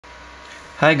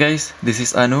Hi guys, this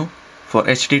is Anu for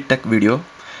HDTechVideo.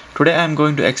 Today I am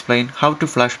going to explain how to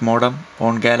flash modem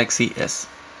on Galaxy S.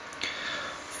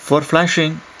 For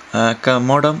flashing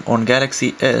modem on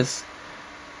Galaxy S,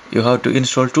 you have to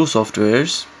install two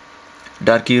softwares,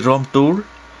 Darky ROM Tool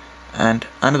and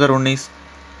another one is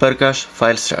Perka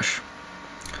file stash.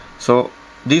 So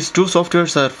these two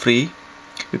softwares are free.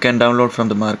 You can download from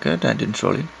the market and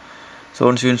install it. So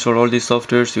once you install all these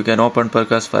softwares, you can open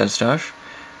Perka's file stash.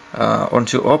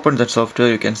 Once you open that software,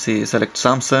 you can select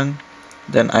Samsung,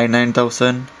 then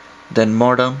i9000, then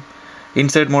modem.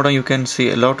 Inside modem you can see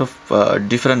a lot of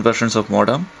different versions of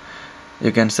modem.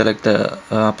 You can select the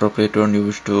appropriate one you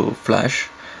wish to flash.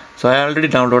 So I already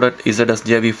downloaded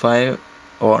ZSJV5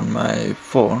 on my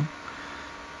phone.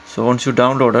 So once you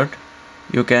download it,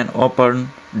 you can open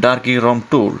Darky ROM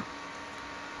Tool.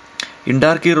 In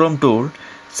Darky ROM Tool,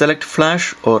 select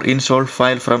flash or install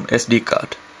file from SD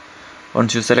card.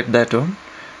 Once you select that one,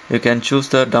 you can choose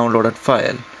the downloaded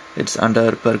file. It's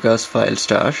under Perka's file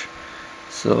stash.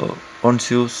 So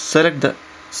once you select the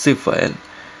zip file,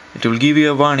 it will give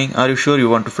you a warning, are you sure you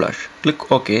want to flash? Click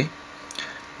OK.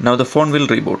 Now the phone will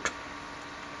reboot.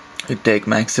 It takes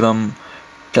maximum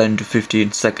 10 to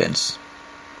 15 seconds.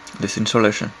 This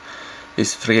installation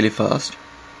is really fast.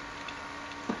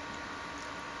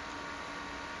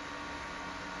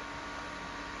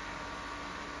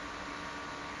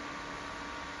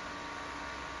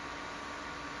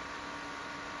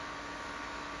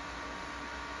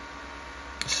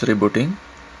 It's rebooting.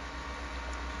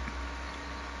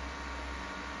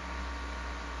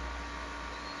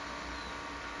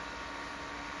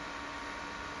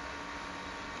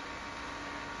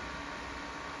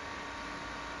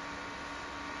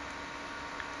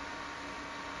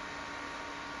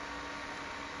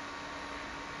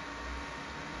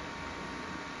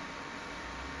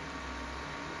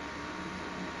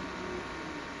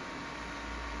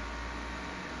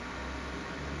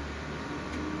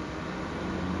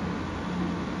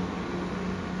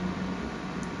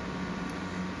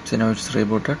 So now it's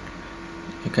rebooted.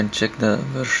 You can check the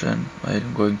version by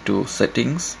going to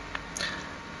settings,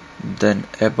 then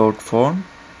about phone.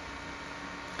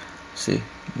 See,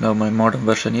 now my modem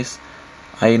version is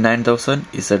i9000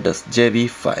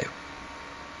 ZSJV5.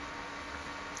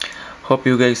 Hope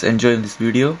you guys enjoyed this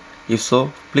video. If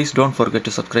so, please don't forget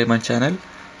to subscribe my channel.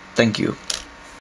 Thank you.